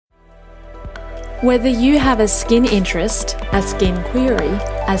Whether you have a skin interest, a skin query,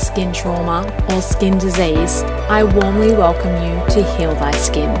 a skin trauma, or skin disease, I warmly welcome you to Heal Thy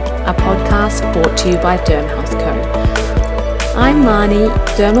Skin, a podcast brought to you by Derm Health Co. I'm Marnie,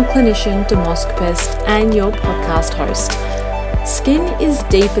 dermal clinician, dermoscopist, and your podcast host. Skin is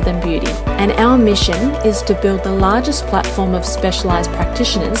deeper than beauty, and our mission is to build the largest platform of specialised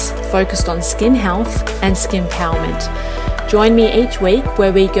practitioners focused on skin health and skin empowerment. Join me each week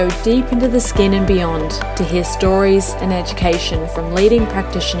where we go deep into the skin and beyond to hear stories and education from leading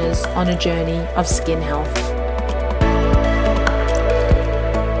practitioners on a journey of skin health.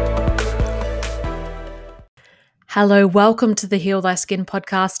 Hello, welcome to the Heal Thy Skin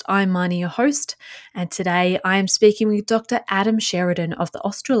podcast. I'm Marnie, your host, and today I am speaking with Dr. Adam Sheridan of the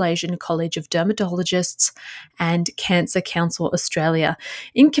Australasian College of Dermatologists and Cancer Council Australia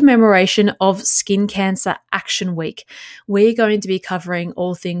in commemoration of Skin Cancer Action Week. We're going to be covering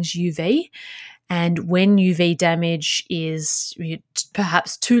all things UV and when UV damage is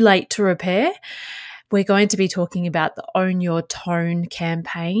perhaps too late to repair. We're going to be talking about the Own Your Tone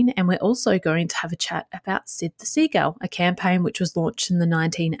campaign, and we're also going to have a chat about Sid the Seagull, a campaign which was launched in the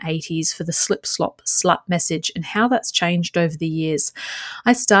 1980s for the Slip Slop Slut message and how that's changed over the years.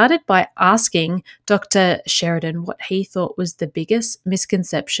 I started by asking Dr. Sheridan what he thought was the biggest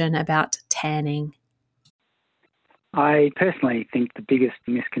misconception about tanning. I personally think the biggest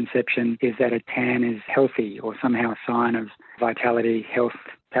misconception is that a tan is healthy or somehow a sign of vitality, health,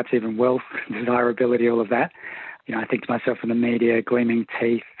 perhaps even wealth, desirability, all of that. I think to myself in the media, gleaming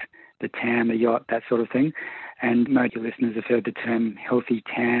teeth, the tan, the yacht, that sort of thing. And most of your listeners have heard the term healthy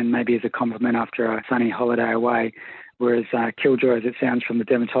tan, maybe as a compliment after a sunny holiday away. Whereas killjoy, as it sounds from the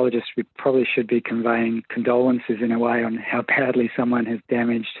dermatologist, we probably should be conveying condolences in a way on how badly someone has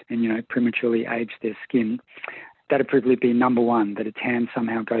damaged and, prematurely aged their skin. That'd probably be number one, that a tan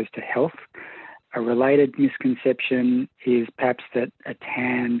somehow goes to health. A related misconception is perhaps that a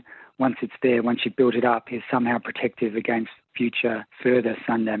tan, once it's there, once you've built it up, is somehow protective against future further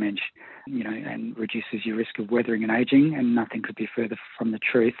sun damage, and reduces your risk of weathering and aging, and nothing could be further from the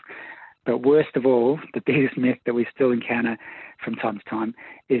truth. But worst of all, the biggest myth that we still encounter from time to time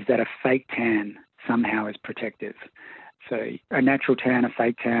is that a fake tan somehow is protective. So a natural tan, a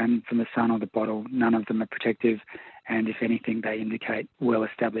fake tan from the sun or the bottle, none of them are protective. And if anything, they indicate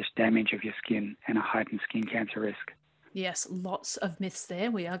well-established damage of your skin and a heightened skin cancer risk. Yes, lots of myths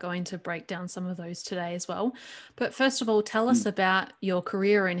there. We are going to break down some of those today as well. But first of all, tell us about your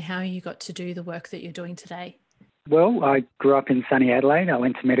career and how you got to do the work that you're doing today. Well, I grew up in sunny Adelaide. I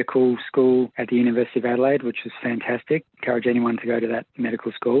went to medical school at the University of Adelaide, which was fantastic. Encourage anyone to go to that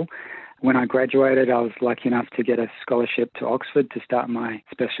medical school. When I graduated, I was lucky enough to get a scholarship to Oxford to start my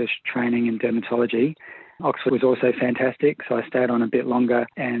specialist training in dermatology. Oxford was also fantastic, so I stayed on a bit longer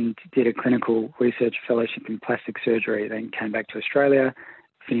and did a clinical research fellowship in plastic surgery, then came back to Australia,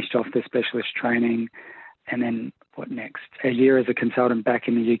 finished off the specialist training, and then what next? A year as a consultant back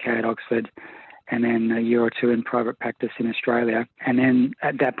in the UK at Oxford, and then a year or two in private practice in Australia. And then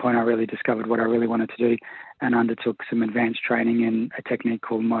at that point, I really discovered what I really wanted to do and undertook some advanced training in a technique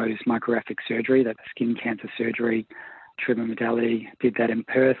called Mohs micrographic surgery, that's skin cancer surgery treatment modality. Did that in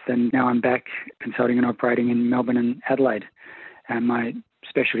Perth, and now I'm back consulting and operating in Melbourne and Adelaide. And my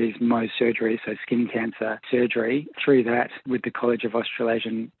specialty is Mohs surgery, so skin cancer surgery. Through that, with the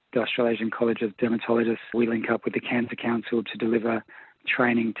Australasian College of Dermatologists, we link up with the Cancer Council to deliver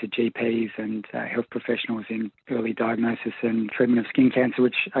training to GPs and health professionals in early diagnosis and treatment of skin cancer,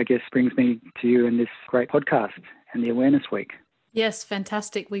 which I guess brings me to you in this great podcast and the Awareness Week. Yes,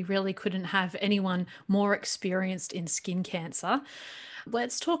 fantastic. We really couldn't have anyone more experienced in skin cancer.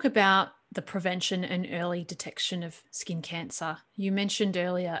 Let's talk about the prevention and early detection of skin cancer. You mentioned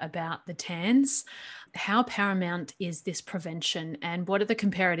earlier about the tans. How paramount is this prevention, and what are the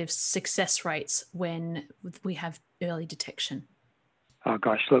comparative success rates when we have early detection? Oh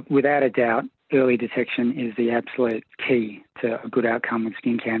gosh, look, without a doubt, early detection is the absolute key to a good outcome with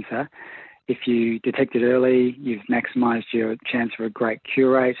skin cancer. If you detect it early, you've maximised your chance for a great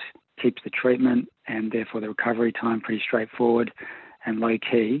cure rate, keeps the treatment and therefore the recovery time pretty straightforward and low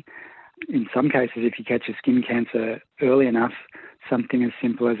key. In some cases, if you catch a skin cancer early enough, something as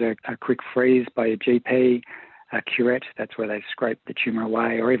simple as a quick freeze by your GP, a curette, that's where they scrape the tumour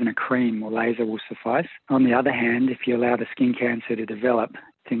away, or even a cream or laser will suffice. On the other hand, if you allow the skin cancer to develop,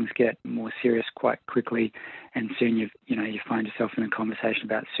 things get more serious quite quickly, and soon you find yourself in a conversation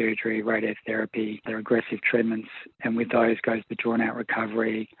about surgery, radiotherapy, their aggressive treatments, and with those goes the drawn-out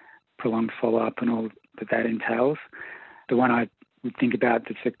recovery, prolonged follow-up, and all that entails. The one I would think about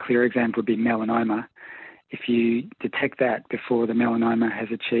that's a clear example would be melanoma. if you detect that before the melanoma has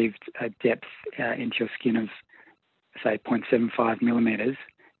achieved a depth into your skin of, say, 0.75 millimetres,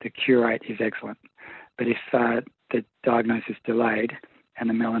 the cure rate is excellent. But if the diagnosis is delayed and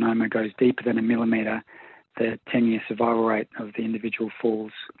the melanoma goes deeper than a millimetre, the 10-year survival rate of the individual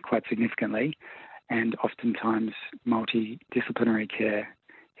falls quite significantly, and oftentimes multidisciplinary care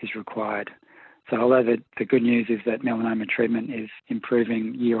is required. So although the good news is that melanoma treatment is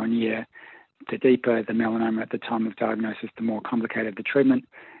improving year on year, the deeper the melanoma at the time of diagnosis, the more complicated the treatment,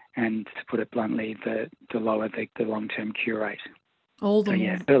 and to put it bluntly, the lower the long-term cure rate. All the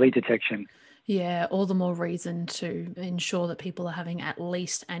more, early detection. Yeah, all the more reason to ensure that people are having at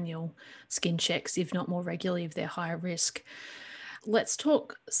least annual skin checks, if not more regularly, if they're higher risk. Let's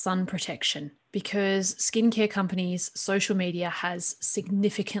talk sun protection, because skincare companies' social media has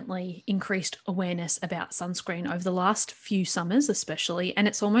significantly increased awareness about sunscreen over the last few summers, especially, and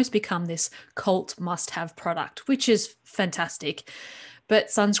it's almost become this cult must-have product, which is fantastic. But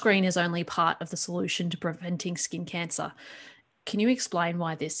sunscreen is only part of the solution to preventing skin cancer. Can you explain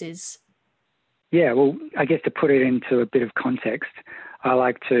why this is? Yeah, well, I guess to put it into a bit of context, I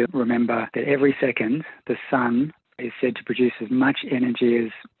like to remember that every second the sun is said to produce as much energy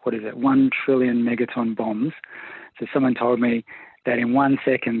as, 1 trillion megaton bombs. So someone told me that in 1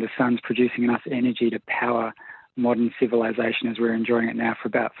 second the sun's producing enough energy to power modern civilization as we're enjoying it now for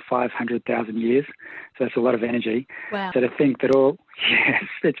about 500,000 years. So that's a lot of energy. Wow. So to think that yes,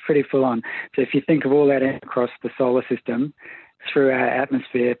 it's pretty full on. So if you think of all that across the solar system, through our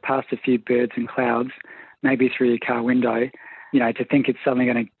atmosphere, past a few birds and clouds, maybe through your car window, to think it's suddenly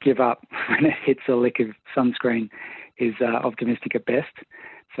going to give up when it hits a lick of sunscreen is optimistic at best.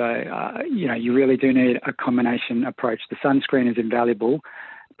 So, you really do need a combination approach. The sunscreen is invaluable,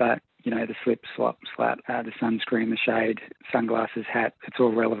 but, the slip, slop, slat, the sunscreen, the shade, sunglasses, hat, it's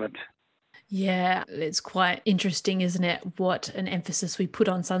all relevant. Yeah, it's quite interesting, isn't it, what an emphasis we put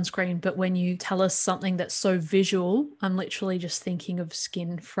on sunscreen. But when you tell us something that's so visual, I'm literally just thinking of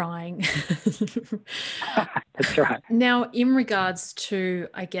skin frying. That's right. Now, in regards to,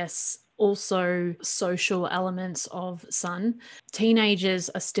 I guess, also social elements of sun, teenagers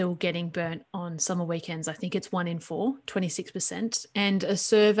are still getting burnt on summer weekends. I think it's 1 in 4, 26%. And a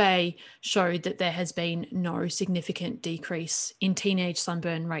survey showed that there has been no significant decrease in teenage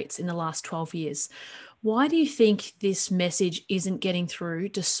sunburn rates in the last 12 years. Why do you think this message isn't getting through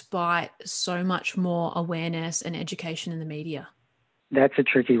despite so much more awareness and education in the media? That's a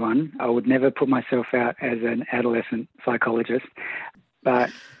tricky one. I would never put myself out as an adolescent psychologist,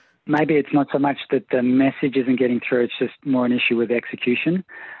 but maybe it's not so much that the message isn't getting through, it's just more an issue with execution.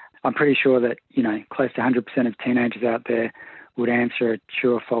 I'm pretty sure that, close to 100% of teenagers out there would answer a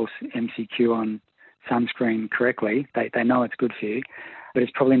true or false MCQ on sunscreen correctly. They know it's good for you, but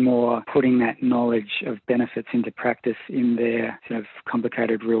it's probably more putting that knowledge of benefits into practice in their sort of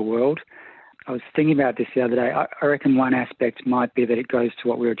complicated real world. I was thinking about this the other day. I reckon one aspect might be that it goes to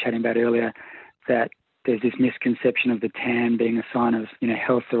what we were chatting about earlier, that there's this misconception of the tan being a sign of,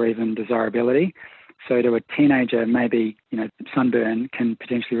 health or even desirability. So to a teenager, maybe, sunburn can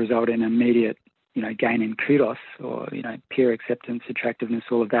potentially result in immediate, gain in kudos or, peer acceptance, attractiveness,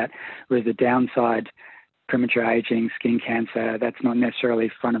 all of that. Whereas the downside, premature aging, skin cancer, that's not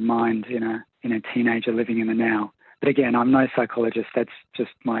necessarily front of mind in a teenager living in the now. But again, I'm no psychologist. That's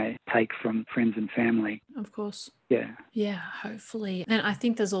just my take from friends and family. Of course. Yeah. Yeah, hopefully. And I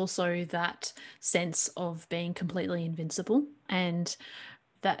think there's also that sense of being completely invincible, and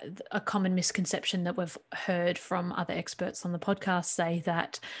that a common misconception that we've heard from other experts on the podcast say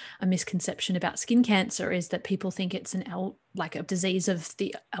that a misconception about skin cancer is that people think it's like a disease of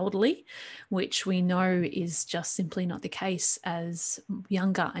the elderly, which we know is just simply not the case, as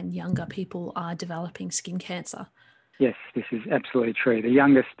younger and younger people are developing skin cancer. Yes, this is absolutely true. The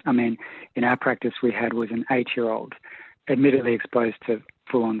youngest, in our practice we had was an 8-year-old, admittedly exposed to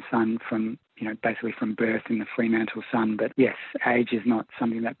full-on sun from, basically from birth in the Fremantle sun. But yes, age is not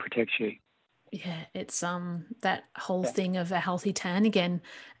something that protects you. Yeah, it's that whole thing of a healthy tan again.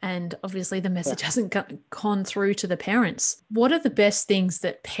 And obviously the message hasn't gone through to the parents. What are the best things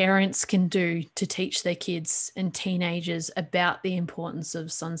that parents can do to teach their kids and teenagers about the importance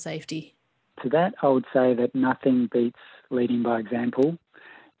of sun safety? To that, I would say that nothing beats leading by example.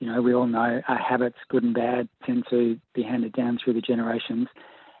 We all know our habits, good and bad, tend to be handed down through the generations.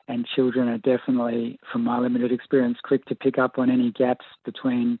 And children are definitely, from my limited experience, quick to pick up on any gaps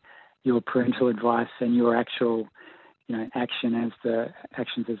between your parental advice and your actual, actions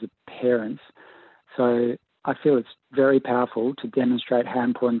as a parent. So I feel it's very powerful to demonstrate how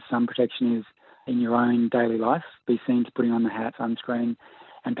important sun protection is in your own daily life. Be seen to putting on the hat, sunscreen,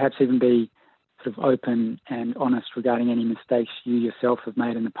 and perhaps even be sort of open and honest regarding any mistakes you yourself have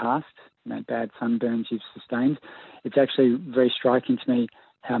made in the past, bad sunburns you've sustained. It's actually very striking to me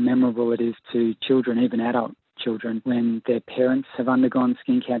how memorable it is to children, even adult children, when their parents have undergone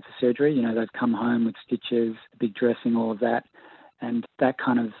skin cancer surgery. They've come home with stitches, big dressing, all of that. And that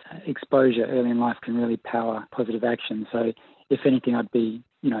kind of exposure early in life can really power positive action. So if anything, I'd be,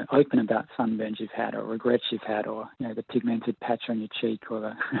 open about sunburns you've had or regrets you've had or, the pigmented patch on your cheek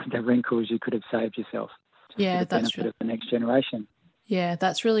or the wrinkles you could have saved yourself. Yeah, for the benefit of the next generation. Yeah,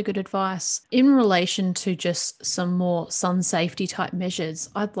 that's really good advice. In relation to just some more sun safety type measures,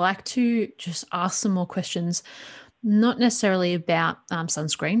 I'd like to just ask some more questions, not necessarily about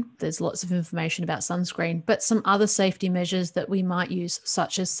sunscreen. There's lots of information about sunscreen, but some other safety measures that we might use,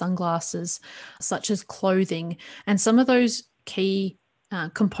 such as sunglasses, such as clothing, and some of those key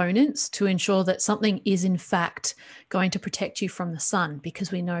components to ensure that something is in fact going to protect you from the sun,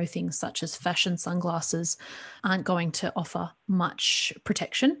 because we know things such as fashion sunglasses aren't going to offer much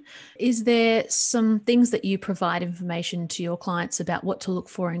protection. Is there some things that you provide information to your clients about what to look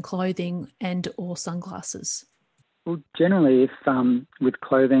for in clothing and or sunglasses? Well, generally, if with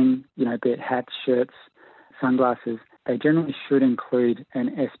clothing, be it hats, shirts, sunglasses, they generally should include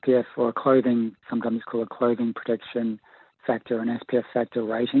an SPF or a clothing, sometimes called a clothing protection factor, an SPF factor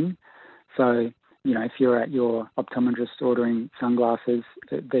rating. So, if you're at your optometrist ordering sunglasses,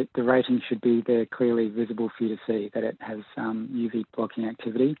 the rating should be there clearly visible for you to see that it has UV blocking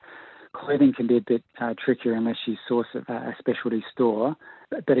activity. Clothing can be a bit trickier unless you source a specialty store.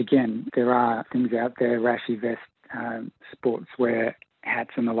 But again, there are things out there, rashy vest, sportswear,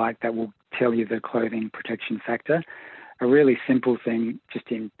 hats and the like, that will tell you the clothing protection factor. A really simple thing just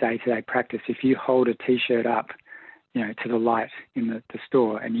in day-to-day practice, if you hold a T-shirt up, to the light in the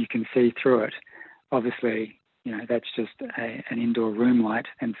store and you can see through it, obviously, that's just an indoor room light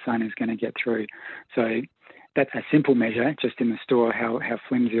and sun is going to get through. So that's a simple measure just in the store, how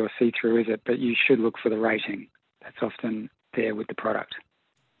flimsy or see-through is it, but you should look for the rating. That's often there with the product.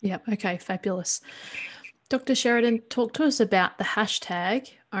 Yeah, okay, fabulous. Dr. Sheridan, talk to us about the hashtag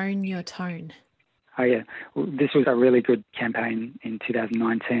Own Your Tone. Oh, yeah. Well, this was a really good campaign in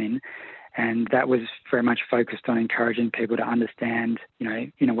 2019. And that was very much focused on encouraging people to understand,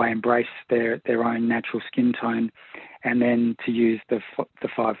 in a way, embrace their own natural skin tone, and then to use the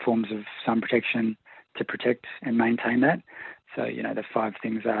 5 forms of sun protection to protect and maintain that. So, the 5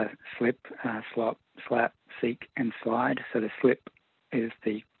 things are slip, slop, slap, seek, and slide. So the slip is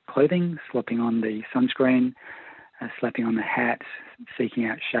the clothing, slopping on the sunscreen, slapping on the hat, seeking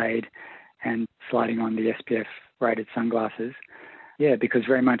out shade, and sliding on the SPF-rated sunglasses. Yeah, because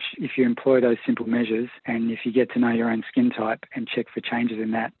very much if you employ those simple measures and if you get to know your own skin type and check for changes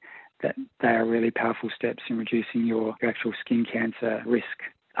in that they are really powerful steps in reducing your actual skin cancer risk.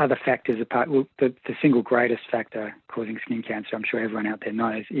 Other factors the single greatest factor causing skin cancer, I'm sure everyone out there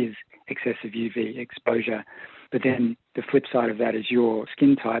knows, is excessive UV exposure. But then the flip side of that is your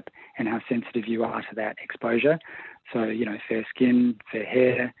skin type and how sensitive you are to that exposure. So, fair skin, fair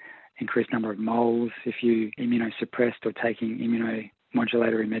hair, increased number of moles. If you're immunosuppressed or taking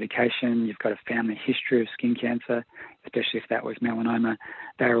immunomodulatory medication, you've got a family history of skin cancer, especially if that was melanoma.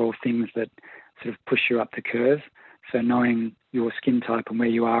 They're all things that sort of push you up the curve. So knowing your skin type and where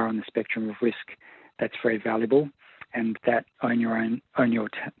you are on the spectrum of risk, that's very valuable. And that Own Your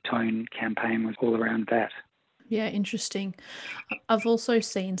Tone campaign was all around that. Yeah, interesting. I've also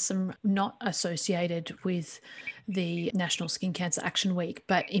seen some not associated with the National Skin Cancer Action Week,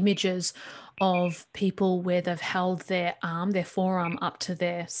 but images of people where they've held their forearm up to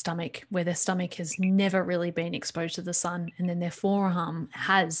their stomach, where their stomach has never really been exposed to the sun, and then their forearm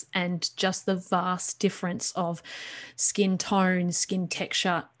has, and just the vast difference of skin tone, skin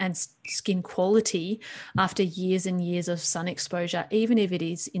texture, and skin quality after years and years of sun exposure, even if it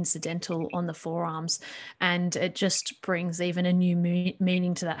is incidental on the forearms. And it just brings even a new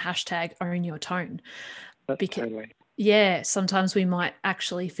meaning to that hashtag Own Your Tone. Totally. Yeah, sometimes we might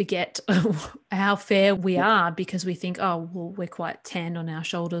actually forget how fair we are because we think, oh, well, we're quite tan on our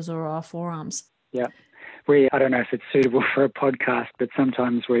shoulders or our forearms. Yeah. I don't know if it's suitable for a podcast, but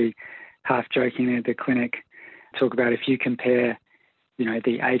sometimes we half jokingly at the clinic talk about if you compare, the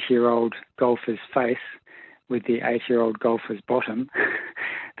 80-year-old golfer's face with the 80-year-old golfer's bottom,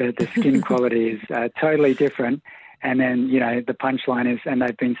 the skin quality is totally different. And then, the punchline is, and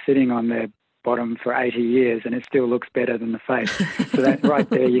they've been sitting on their bottom for 80 years and it still looks better than the face. So that right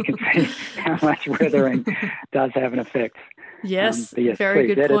there, you can see how much weathering does have an effect. Yes, yes, very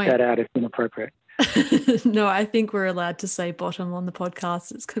please good point. Edit that out if inappropriate. No, I think we're allowed to say bottom on the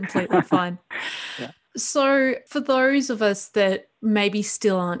podcast. It's completely fine. Yeah. So, for those of us that maybe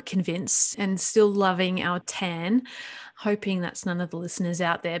still aren't convinced and still loving our tan, hoping that's none of the listeners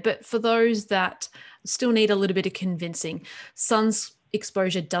out there, but for those that still need a little bit of convincing, sun's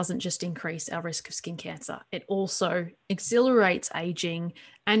exposure doesn't just increase our risk of skin cancer, it also accelerates aging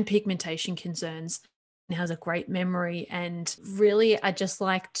and pigmentation concerns. It has a great memory. And really, I just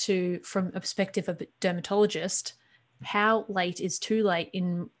like to, from a perspective of a dermatologist, how late is too late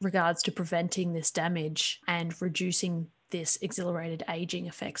in regards to preventing this damage and reducing this accelerated aging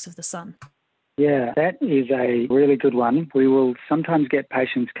effects of the sun? Yeah, that is a really good one. We will sometimes get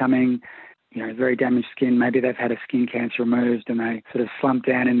patients coming, very damaged skin. Maybe they've had a skin cancer removed and they sort of slump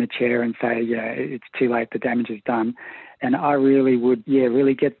down in the chair and say, yeah, it's too late, the damage is done. And I really would,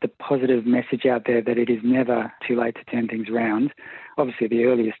 really get the positive message out there that it is never too late to turn things around. Obviously, the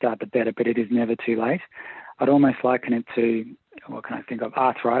earlier you start, the better, but it is never too late. I'd almost liken it to, what can I think of,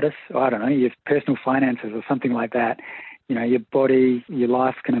 arthritis, or I don't know, your personal finances or something like that. Your body, your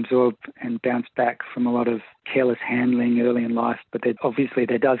life can absorb and bounce back from a lot of careless handling early in life, but obviously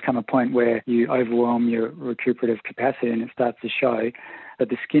there does come a point where you overwhelm your recuperative capacity and it starts to show. But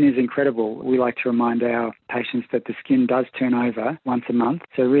the skin is incredible. We like to remind our patients that the skin does turn over once a month.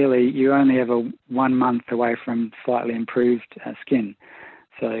 So really, you're only ever 1 month away from slightly improved skin.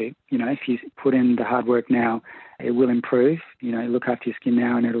 So, if you put in the hard work now, it will improve. Look after your skin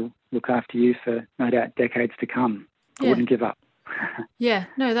now and it'll look after you for, no doubt, decades to come. I wouldn't give up. Yeah,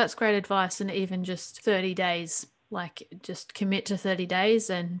 no, that's great advice. And even just 30 days, like just commit to 30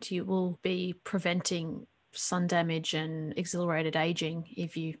 days and you will be preventing sun damage and accelerated aging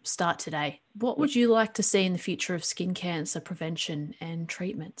if you start today. What would you like to see in the future of skin cancer prevention and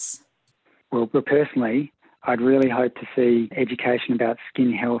treatments? Well, personally, I'd really hope to see education about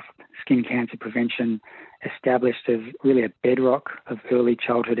skin health, skin cancer prevention established as really a bedrock of early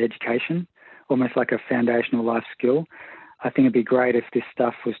childhood education, almost like a foundational life skill. I think it'd be great if this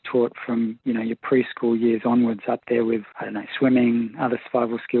stuff was taught from, your preschool years onwards up there with, swimming, other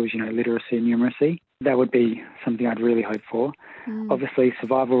survival skills, literacy and numeracy. That would be something I'd really hope for. Obviously,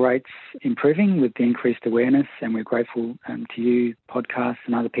 survival rates improving with the increased awareness, and we're grateful to you, podcasts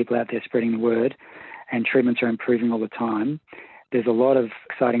and other people out there spreading the word, and treatments are improving all the time. There's a lot of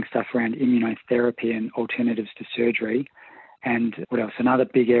exciting stuff around immunotherapy and alternatives to surgery. And what else? Another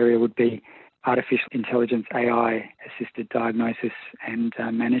big area would be artificial intelligence, AI-assisted diagnosis and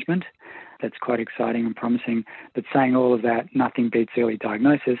management. That's quite exciting and promising. But saying all of that, nothing beats early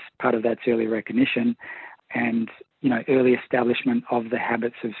diagnosis. Part of that's early recognition and, early establishment of the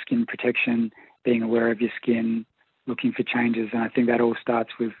habits of skin protection, being aware of your skin, looking for changes. And I think that all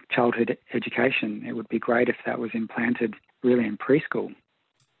starts with childhood education. It would be great if that was implanted really in preschool.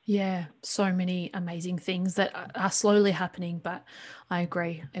 Yeah, so many amazing things that are slowly happening, but I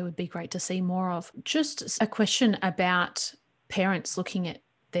agree. It would be great to see more of. Just a question about parents looking at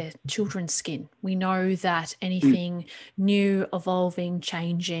their children's skin. We know that anything new, evolving,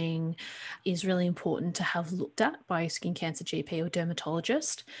 changing is really important to have looked at by a skin cancer GP or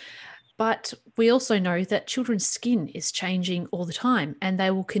dermatologist. But we also know that children's skin is changing all the time and they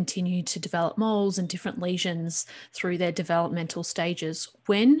will continue to develop moles and different lesions through their developmental stages.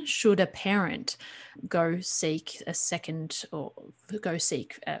 When should a parent go seek a second or go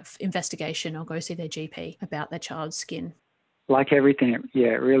seek investigation or go see their GP about their child's skin? Like everything,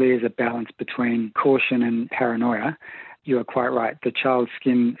 it really is a balance between caution and paranoia. You are quite right. The child's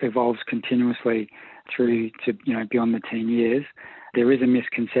skin evolves continuously through to, beyond the teen years. There is a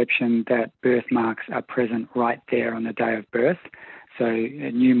misconception that birthmarks are present right there on the day of birth. So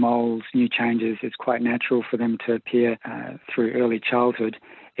new moles, new changes, it's quite natural for them to appear through early childhood,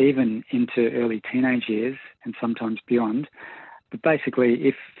 even into early teenage years and sometimes beyond. But basically,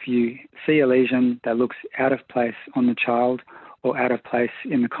 if you see a lesion that looks out of place on the child or out of place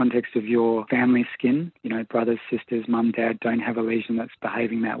in the context of your family skin, brothers, sisters, mum, dad don't have a lesion that's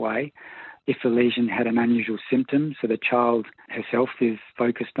behaving that way. If the lesion had an unusual symptom, so the child herself is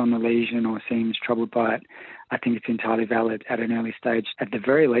focused on the lesion or seems troubled by it, I think it's entirely valid at an early stage. At the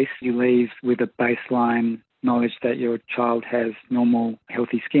very least, you leave with a baseline knowledge that your child has normal,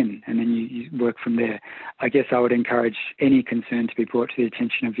 healthy skin, and then you work from there. I guess I would encourage any concern to be brought to the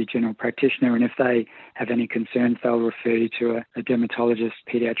attention of your general practitioner, and if they have any concerns, they'll refer you to a dermatologist,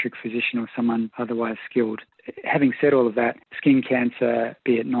 pediatric physician, or someone otherwise skilled. Having said all of that, skin cancer,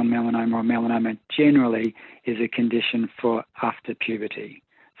 be it non-melanoma or melanoma, generally is a condition for after puberty.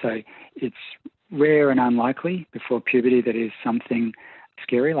 So it's rare and unlikely before puberty that is something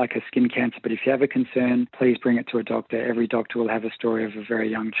scary like a skin cancer. But if you have a concern, please bring it to a doctor. Every doctor will have a story of a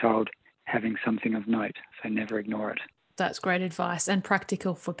very young child having something of note, so never ignore it. That's great advice and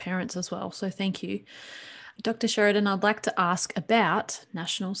practical for parents as well. So thank you. Dr. Sheridan, I'd like to ask about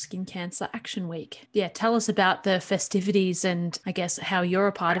National Skin Cancer Action Week. Yeah, tell us about the festivities and I guess how you're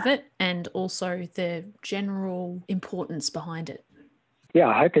a part of it and also the general importance behind it. Yeah,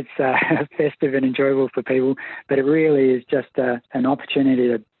 I hope it's festive and enjoyable for people, but it really is just an opportunity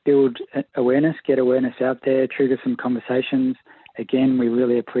to build awareness, get awareness out there, trigger some conversations. Again, we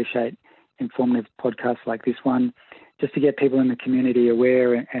really appreciate informative podcasts like this one, just to get people in the community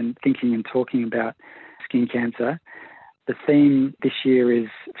aware and thinking and talking about skin cancer. The theme this year is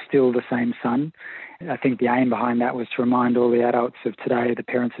still the same sun. I think the aim behind that was to remind all the adults of today, the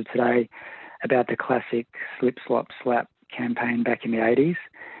parents of today, about the classic slip, slop, slap campaign back in the 80s,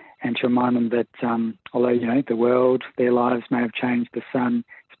 and to remind them that although, the world, their lives may have changed, the sun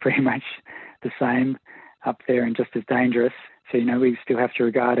is pretty much the same up there and just as dangerous. So, we still have to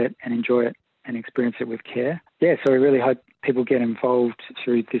regard it and enjoy it and experience it with care. Yeah, so we really hope people get involved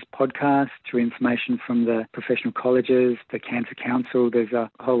through this podcast, through information from the professional colleges, the Cancer Council. There's a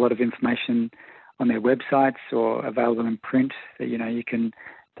whole lot of information on their websites or available in print that, you can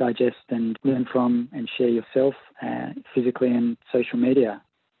digest and learn from and share yourself physically and social media.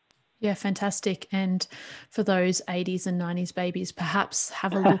 Yeah, fantastic. And for those 80s and 90s babies, perhaps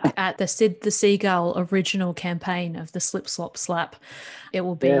have a look at the Sid the Seagull original campaign of the Slip Slop Slap. It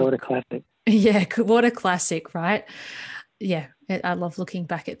will be... Yeah, what a classic. Yeah, what a classic, right? Yeah, I love looking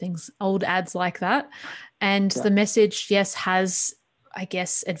back at things, old ads like that. And the message, yes, has, I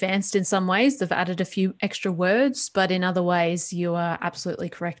guess, advanced in some ways. They've added a few extra words, but in other ways, you are absolutely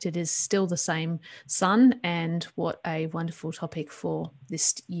correct. It is still the same sun, and what a wonderful topic for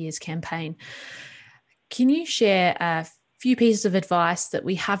this year's campaign. Can you share a few pieces of advice that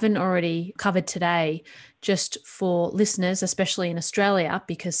we haven't already covered today, just for listeners, especially in Australia,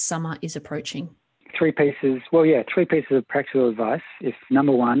 because summer is approaching? Three pieces of practical advice. If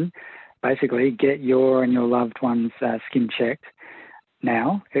number one, basically get your and your loved one's skin checked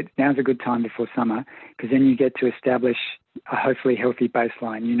now. Now's a good time before summer, because then you get to establish a hopefully healthy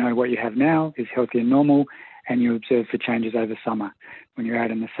baseline. You know what you have now is healthy and normal, and you observe for changes over summer when you're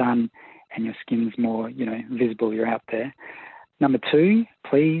out in the sun and your skin's more, visible, you're out there. Number two,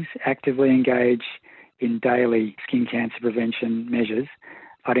 please actively engage in daily skin cancer prevention measures.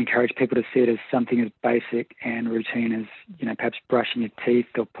 I'd encourage people to see it as something as basic and routine as, perhaps brushing your teeth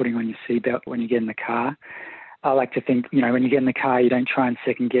or putting on your seatbelt when you get in the car. I like to think, when you get in the car, you don't try and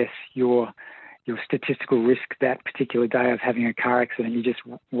second guess your statistical risk that particular day of having a car accident. You just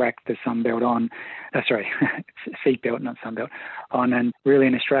whack the seatbelt, not sunbelt, on. And really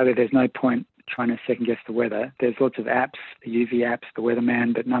in Australia, there's no point trying to second guess the weather. There's lots of apps, the UV apps, the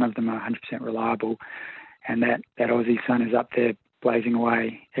Weatherman, but none of them are 100% reliable. And that Aussie sun is up there blazing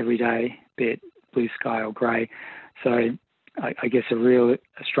away every day, be it blue sky or grey. So I guess a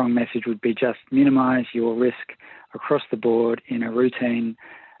strong message would be just minimise your risk across the board in a routine,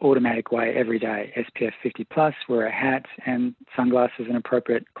 automatic way every day. SPF 50+, wear a hat and sunglasses and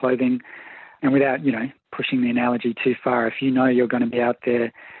appropriate clothing. And without, pushing the analogy too far, if you know you're going to be out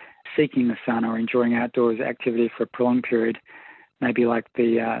there seeking the sun or enjoying outdoors activity for a prolonged period, maybe like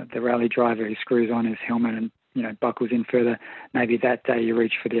the rally driver who screws on his helmet and, buckles in further, maybe that day you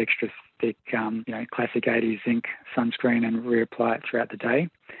reach for the extra thick, classic 80s zinc sunscreen and reapply it throughout the day.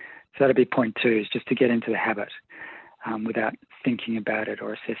 So that'd be point two, is just to get into the habit without thinking about it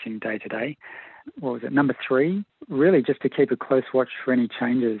or assessing day to day. What was it? Number three, really just to keep a close watch for any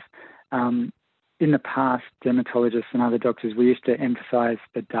changes. In the past, dermatologists and other doctors, we used to emphasise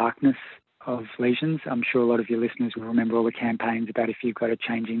the darkness of lesions. I'm sure a lot of your listeners will remember all the campaigns about if you've got a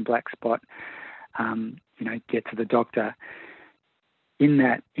changing black spot, get to the doctor.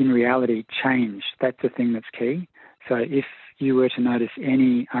 In reality, change, that's the thing that's key. So if you were to notice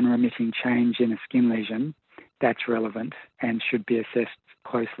any unremitting change in a skin lesion, that's relevant and should be assessed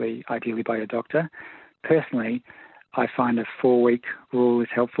closely, ideally by your doctor. Personally, I find a 4-week rule is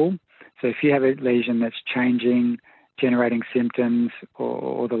helpful. So if you have a lesion that's changing, generating symptoms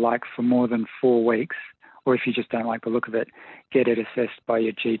or the like for more than 4 weeks, or if you just don't like the look of it, get it assessed by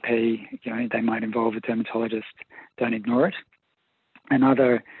your GP. They might involve a dermatologist. Don't ignore it.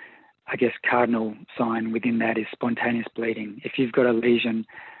 Another, cardinal sign within that is spontaneous bleeding. If you've got a lesion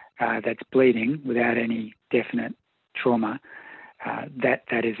that's bleeding without any definite trauma,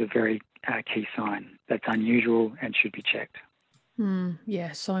 that is a very key sign. That's unusual and should be checked.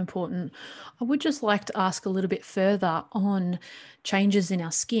 Yeah, so important. I would just like to ask a little bit further on changes in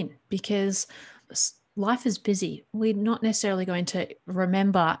our skin, because life is busy. We're not necessarily going to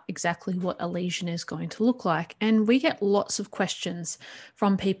remember exactly what a lesion is going to look like. And we get lots of questions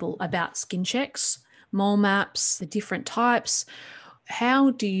from people about skin checks, mole maps, the different types.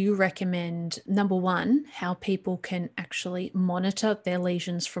 How do you recommend, number one, how people can actually monitor their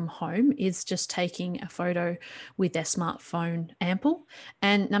lesions from home? Is just taking a photo with their smartphone ample?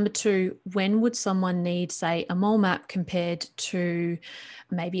 And number two, when would someone need, say, a mole map compared to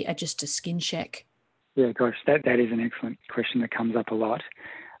maybe just a skin check? Yeah, gosh, that is an excellent question that comes up a lot.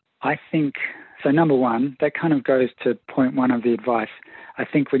 I think, so number one, that kind of goes to point one of the advice. I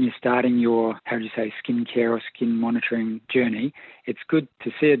think when you're starting your, skin care or skin monitoring journey, it's good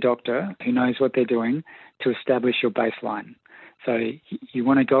to see a doctor who knows what they're doing to establish your baseline. So you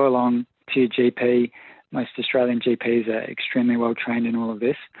want to go along to your GP. Most Australian GPs are extremely well trained in all of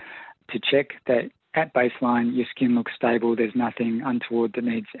this to check that at baseline your skin looks stable, there's nothing untoward that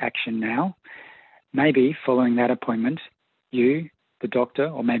needs action now. Maybe following that appointment, you, the doctor,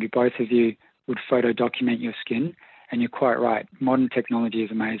 or maybe both of you would photo document your skin. And you're quite right. Modern technology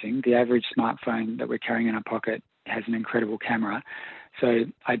is amazing. The average smartphone that we're carrying in our pocket has an incredible camera. So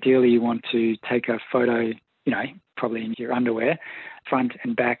ideally you want to take a photo, probably in your underwear, front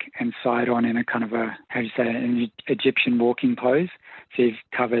and back and side on in a kind of an Egyptian walking pose. So you've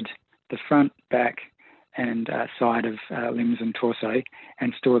covered the front, back and side of limbs and torso,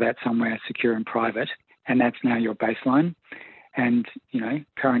 and store that somewhere secure and private. And that's now your baseline. And,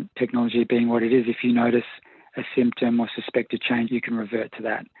 current technology being what it is, if you notice a symptom or suspect a change, you can revert to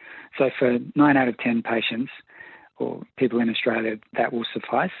that. So for 9 out of 10 patients or people in Australia, that will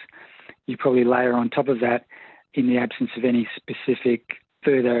suffice. You probably layer on top of that, in the absence of any specific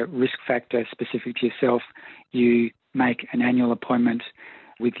further risk factor specific to yourself, you make an annual appointment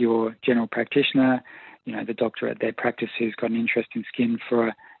with your general practitioner, the doctor at their practice who's got an interest in skin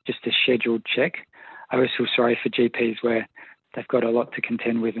for just a scheduled check. I always feel sorry for GPs where they've got a lot to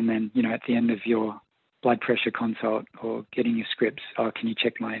contend with, and then, at the end of your blood pressure consult or getting your scripts, can you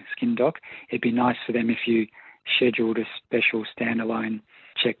check my skin doc? It'd be nice for them if you scheduled a special standalone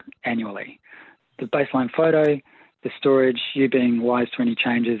check annually. The baseline photo, the storage, you being wise to any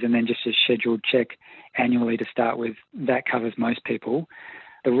changes, and then just a scheduled check annually to start with, that covers most people.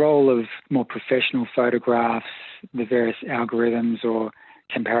 The role of more professional photographs, the various algorithms or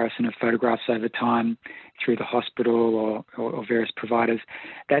comparison of photographs over time through the hospital or various providers,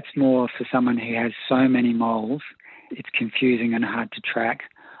 that's more for someone who has so many moles, it's confusing and hard to track,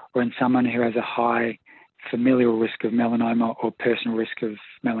 or in someone who has a high familial risk of melanoma or personal risk of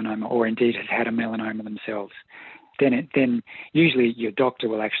melanoma, or indeed has had a melanoma themselves. Then usually your doctor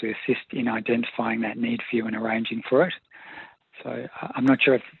will actually assist in identifying that need for you and arranging for it. So I'm not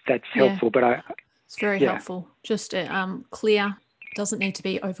sure if that's helpful, but it's very helpful. Just clear. Doesn't need to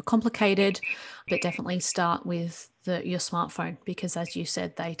be overcomplicated, but definitely start with your smartphone because, as you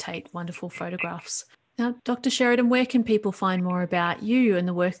said, they take wonderful photographs. Now, Dr. Sheridan, where can people find more about you and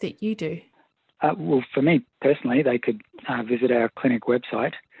the work that you do? Well, for me personally, they could visit our clinic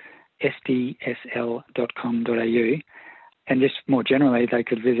website, sdsl.com.au, and just more generally, they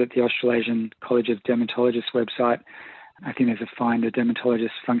could visit the Australasian College of Dermatologists website. I think there's a Find a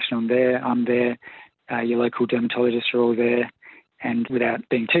Dermatologist function on there. I'm there. Your local dermatologists are all there. And without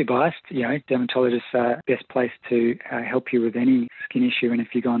being too biased, dermatologists are best placed to help you with any skin issue. And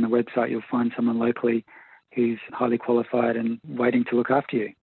if you go on the website, you'll find someone locally who's highly qualified and waiting to look after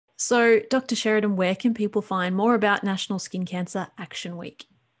you. So, Dr. Sheridan, where can people find more about National Skin Cancer Action Week?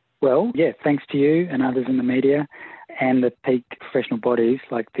 Well, thanks to you and others in the media and the peak professional bodies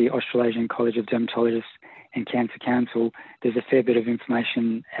like the Australasian College of Dermatologists and Cancer Council, there's a fair bit of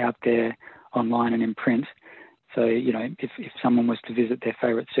information out there online and in print. So, if someone was to visit their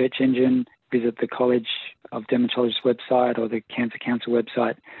favourite search engine, visit the College of Dermatologists website or the Cancer Council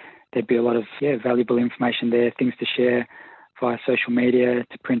website, there'd be a lot of valuable information there, things to share via social media,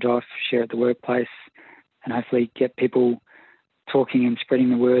 to print off, share at the workplace, and hopefully get people talking and spreading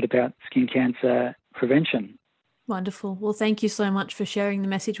the word about skin cancer prevention. Wonderful. Well, thank you so much for sharing the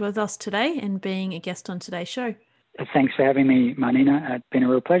message with us today and being a guest on today's show. Thanks for having me, Marnina. It's been a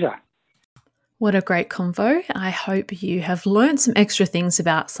real pleasure. What a great convo. I hope you have learned some extra things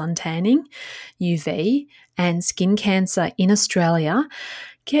about suntanning, UV, and skin cancer in Australia.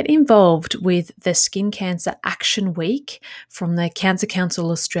 Get involved with the Skin Cancer Action Week from the Cancer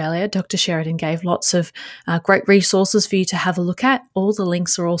Council Australia. Dr. Sheridan gave lots of great resources for you to have a look at. All the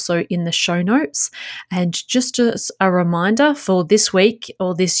links are also in the show notes. And just as a reminder, for this week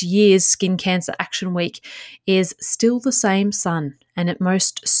or this year's Skin Cancer Action Week is still the same sun. And it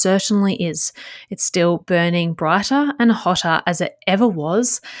most certainly is. It's still burning brighter and hotter as it ever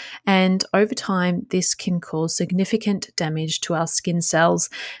was. And over time, this can cause significant damage to our skin cells,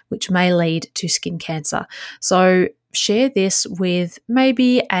 which may lead to skin cancer. So share this with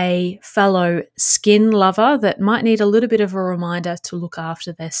maybe a fellow skin lover that might need a little bit of a reminder to look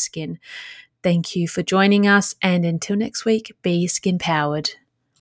after their skin. Thank you for joining us, and until next week, be skin powered.